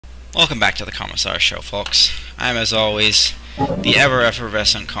Welcome back to the Commissar Show, folks. I'm, as always, the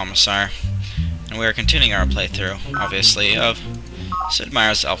ever-effervescent Commissar, and we are continuing our playthrough, obviously, of Sid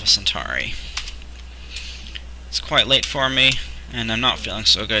Meier's Alpha Centauri. It's quite late for me, and I'm not feeling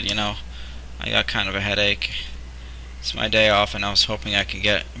so good, you know. I got kind of a headache. It's my day off, and I was hoping I could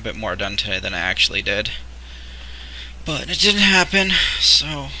get a bit more done today than I actually did. But it didn't happen,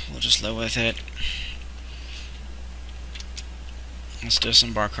 so we'll just live with it. Let's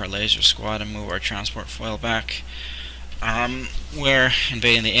disembark our laser squad and move our transport foil back. We're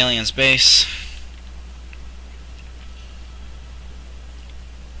invading the aliens' base.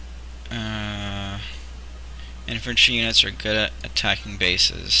 Infantry units are good at attacking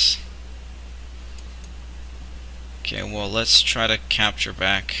bases. Okay, well, let's try to capture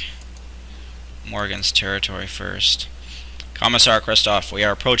back Morgan's territory first. Commissar Christoph, we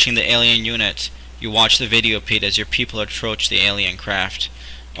are approaching the alien unit. You watch the video, Pete, as your people approach the alien craft.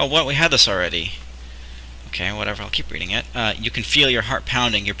 Oh, what? We had this already. Okay, whatever. I'll keep reading it. You can feel your heart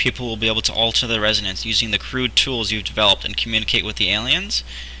pounding. Your people will be able to alter the resonance using the crude tools you've developed and communicate with the aliens.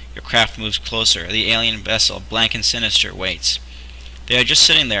 Your craft moves closer. The alien vessel, blank and sinister, waits. They are just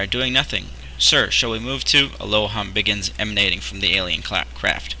sitting there, doing nothing. Sir, shall we move to? A low hum begins emanating from the alien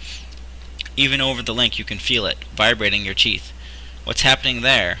craft. Even over the link, you can feel it, vibrating your teeth. What's happening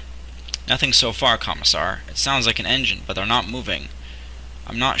there? Nothing so far, Commissar. It sounds like an engine, but they're not moving.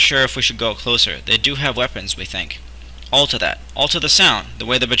 I'm not sure if we should go closer. They do have weapons, we think. Alter that. Alter the sound, the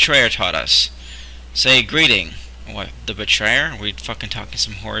way the betrayer taught us. Say, greeting. What, the betrayer? Are we fucking talking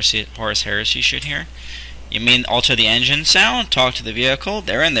some Horus Heresy shit here? You mean alter the engine sound? Talk to the vehicle?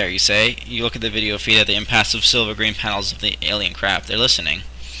 They're in there, you say. You look at the video feed at the impassive silver-green panels of the alien craft. They're listening.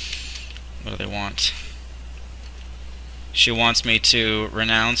 What do they want? She wants me to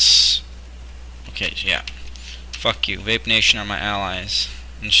renounce... Okay, yeah. Fuck you. Vape Nation are my allies.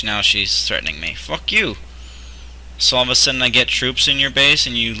 And now she's threatening me. Fuck you! So all of a sudden I get troops in your base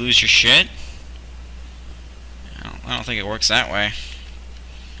and you lose your shit? I don't think it works that way.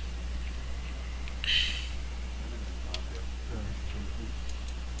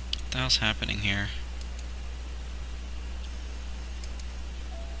 What the hell's happening here?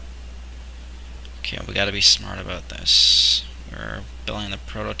 Okay, we gotta be smart about this. We're building the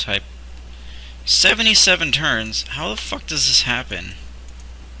prototype. 77 turns? How the fuck does this happen?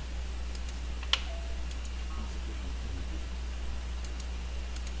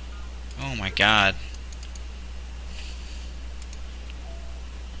 Oh my god.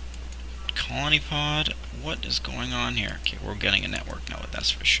 Colony pod? What is going on here? Okay, we're getting a network node,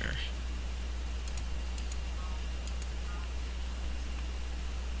 that's for sure.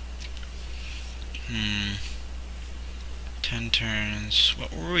 Hmm. 10 turns.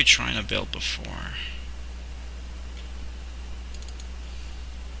 What were we trying to build before?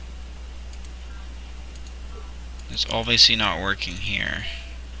 It's obviously not working here.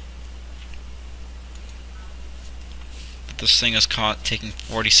 But this thing is caught taking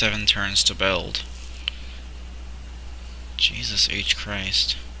 47 turns to build. Jesus H.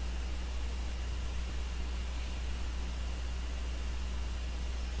 Christ.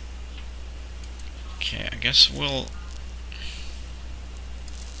 Okay, I guess we'll...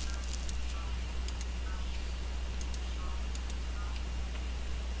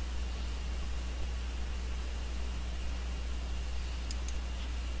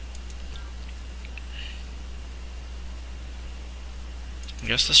 I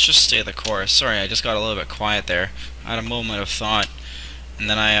guess let's just stay the course. Sorry, I just got a little bit quiet there. I had a moment of thought, and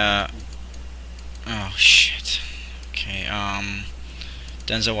then oh, shit. Okay,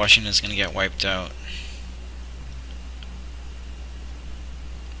 Denzel Washington's gonna get wiped out.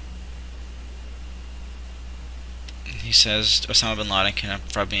 He says Osama bin Laden can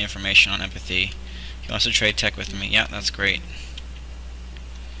provide me information on empathy. He wants to trade tech with me. Yeah, that's great.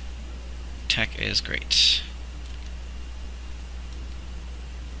 Tech is great.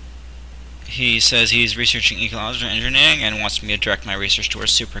 He says he's researching ecological engineering and wants me to direct my research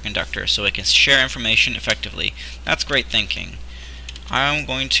towards superconductor so we can share information effectively. That's great thinking. I'm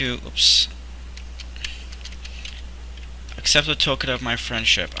going to... Oops. Accept a token of my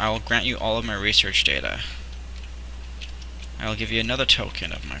friendship. I will grant you all of my research data. I will give you another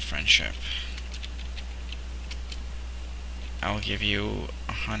token of my friendship. I will give you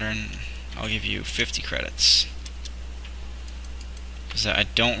 100... I'll give you 50 credits. Because I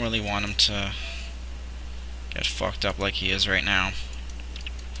don't really want him to get fucked up like he is right now.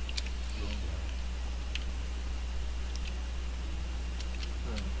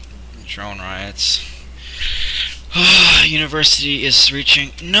 Drone riots. University is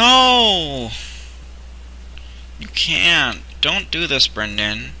reaching... No! You can't. Don't do this,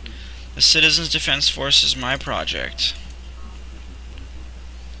 Brendan. The Citizens Defense Force is my project.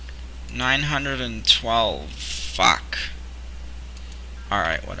 912. Fuck.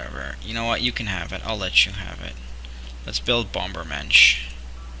 Alright, whatever. You know what? You can have it. I'll let you have it. Let's build Bombermensch.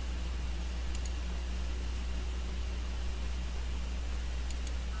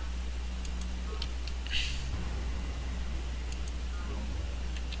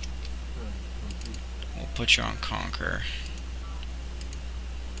 We'll put you on Conquer.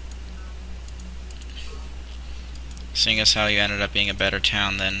 Seeing as how you ended up being a better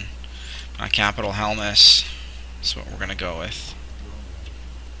town than Capital Helmus, that's what we're gonna go with.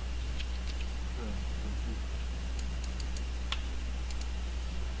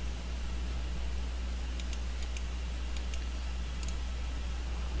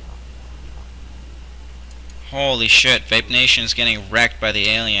 Holy shit, Vape Nation's getting wrecked by the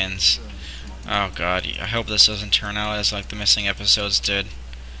aliens. Oh god, I hope this doesn't turn out as like the missing episodes did.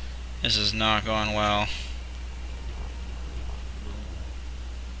 This is not going well.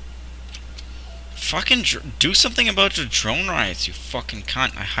 Fucking do something about your drone riots, you fucking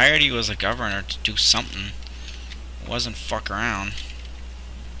cunt. I hired you as a governor to do something. It wasn't fuck around.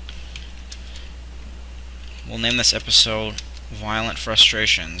 We'll name this episode Violent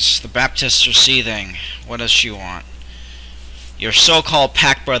Frustrations. The Baptists are seething. What does she want? Your so-called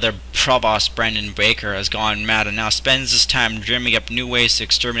pack brother Provost Brendan Baker has gone mad and now spends his time dreaming up new ways to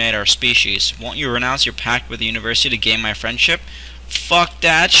exterminate our species. Won't you renounce your pact with the university to gain my friendship? Fuck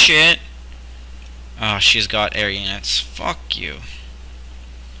that shit. Oh, she's got air units. Fuck you.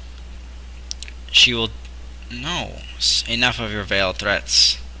 She will... No. Enough of your veiled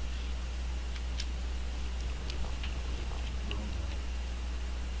threats.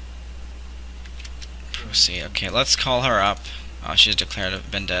 Proceed. Okay, let's call her up. Oh, she's declared a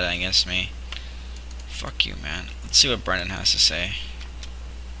vendetta against me. Fuck you, man. Let's see what Brendan has to say.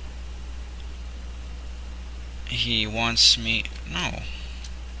 He wants me... No.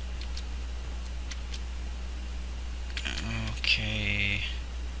 Okay.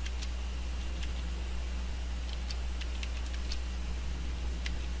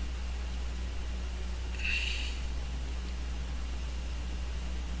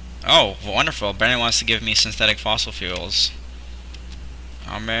 Oh, wonderful. Brendan wants to give me synthetic fossil fuels.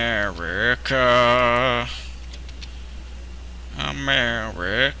 America.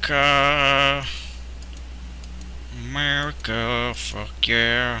 America. America. Fuck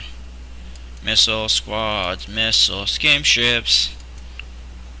yeah. Missile squads, missile steamships.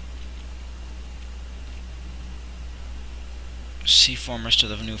 Seaformers to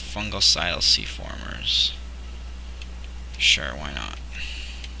the new fungicidal seaformers. Sure, why not?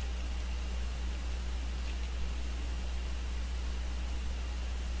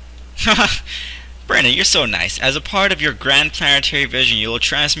 Brandon, you're so nice. As a part of your grand planetary vision, you will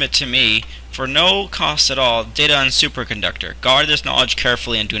transmit to me, for no cost at all, data on superconductor. Guard this knowledge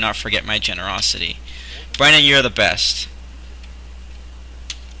carefully and do not forget my generosity. Brandon, you're the best.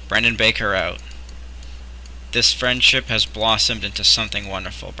 Brendan Baker out. This friendship has blossomed into something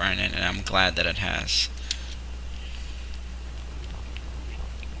wonderful, Brandon, and I'm glad that it has.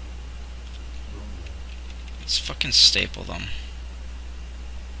 Let's fucking staple them.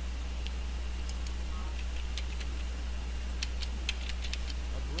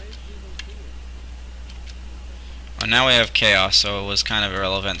 Well, now we have chaos, so it was kind of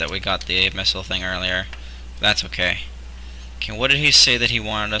irrelevant that we got the missile thing earlier. That's okay. Okay, what did he say that he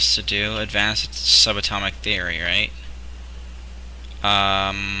wanted us to do? Advanced subatomic theory, right?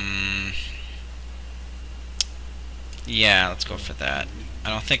 Yeah, let's go for that. I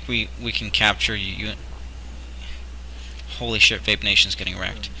don't think we can capture you. Holy shit, Vape Nation's getting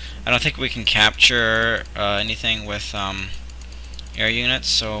wrecked. I don't think we can capture anything with air units,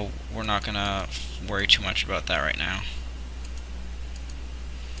 so we're not gonna worry too much about that right now.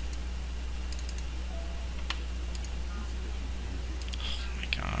 Oh my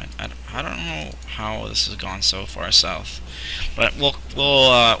god, I don't know how this has gone so far south, but we'll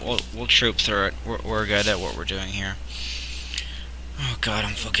troop through it. We're good at what we're doing here. Oh god,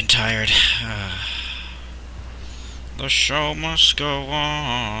 I'm fucking tired. The show must go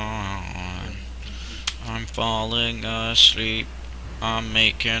on. I'm falling asleep. I'm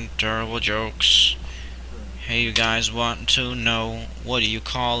making terrible jokes. Hey, you guys want to know, what do you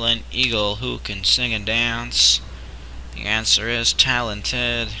call an eagle who can sing and dance? The answer is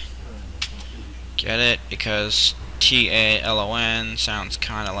talented. Get it? Because T-A-L-O-N sounds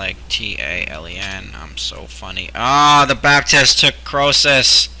kind of like T-A-L-E-N. I'm so funny. Ah, the Baptist took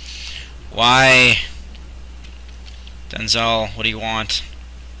Croesus. Why? Denzel, what do you want?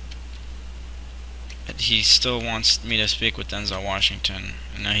 He still wants me to speak with Denzel Washington,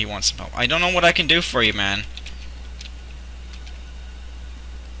 and now he wants some help. I don't know what I can do for you, man.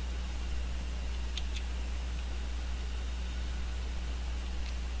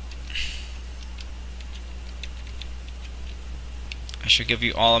 I should give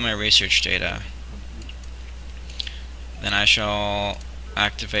you all of my research data. Then I shall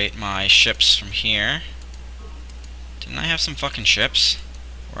activate my ships from here. Didn't I have some fucking ships?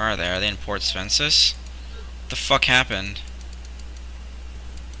 Where are they? Are they in Port Svensis? What the fuck happened?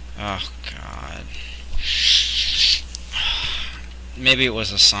 Oh god. Maybe it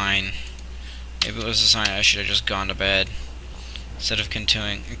was a sign. Maybe it was a sign I should have just gone to bed instead of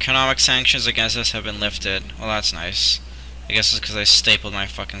continuing. Economic sanctions against us have been lifted. Well, that's nice. I guess it's because I stapled my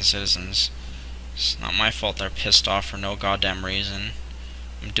fucking citizens. It's not my fault they're pissed off for no goddamn reason.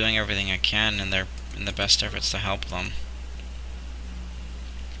 I'm doing everything I can in the best efforts to help them.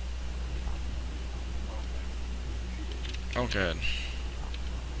 Oh good.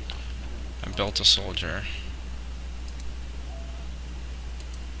 I built a soldier.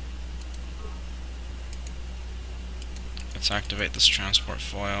 Let's activate this transport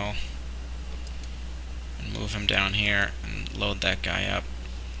foil and move him down here and load that guy up.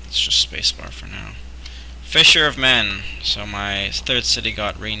 It's just spacebar for now. Fisher of Men. So my third city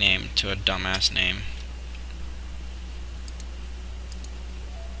got renamed to a dumbass name.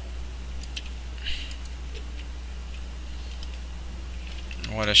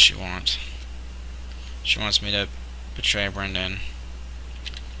 What does she want? She wants me to betray Brendan.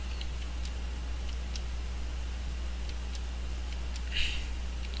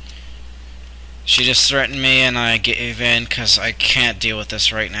 She just threatened me and I gave in because I can't deal with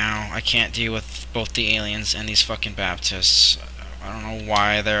this right now. I can't deal with both the aliens and these fucking Baptists. I don't know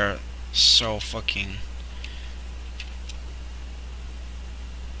why they're so fucking...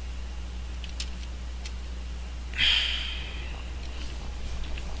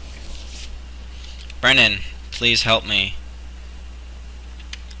 Brennan, please help me.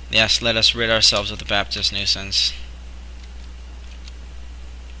 Yes, let us rid ourselves of the Baptist nuisance.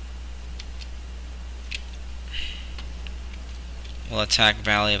 We'll attack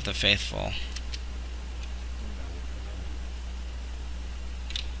Valley of the Faithful.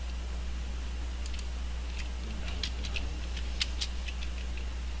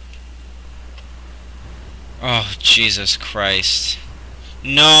 Oh, Jesus Christ.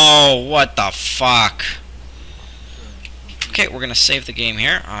 No, what the fuck? Okay, we're gonna save the game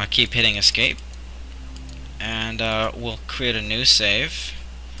here. Keep hitting escape. And we'll create a new save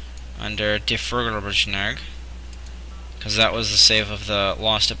under Die Vergelberschnerg, because that was the save of the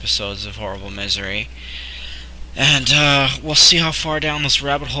lost episodes of Horrible Misery. And we'll see how far down this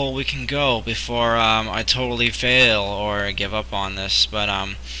rabbit hole we can go before I totally fail or give up on this. But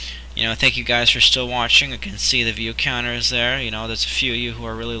you know, thank you guys for still watching. I can see the view counters there. You know, there's a few of you who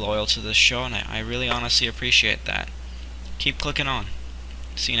are really loyal to this show, and I really honestly appreciate that. Keep clicking on.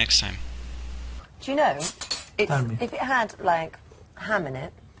 See you next time. Do you know, if it had, like, ham in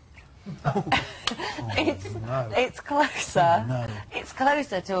it, it's closer. Oh, no. It's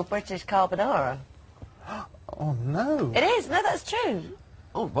closer to a British carbonara. Oh, no. It is. No, that's true.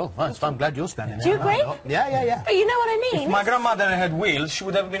 Oh, well, I'm glad you're standing there. Do you agree? Yeah. But you know what I mean? If my grandmother had wheels, she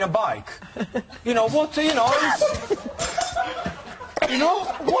would have been a bike. You know, what, you know, you know,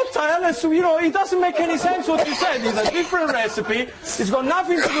 what, honestly, you know, it doesn't make any sense what you said. It's a different recipe. It's got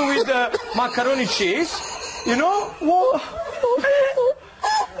nothing to do with macaroni cheese. You know, what?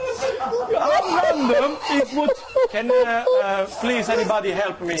 How random is what... Can, please, anybody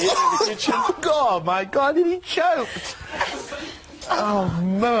help me here in the kitchen? Oh, God, my God, he choked. Oh,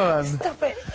 man. Stop it.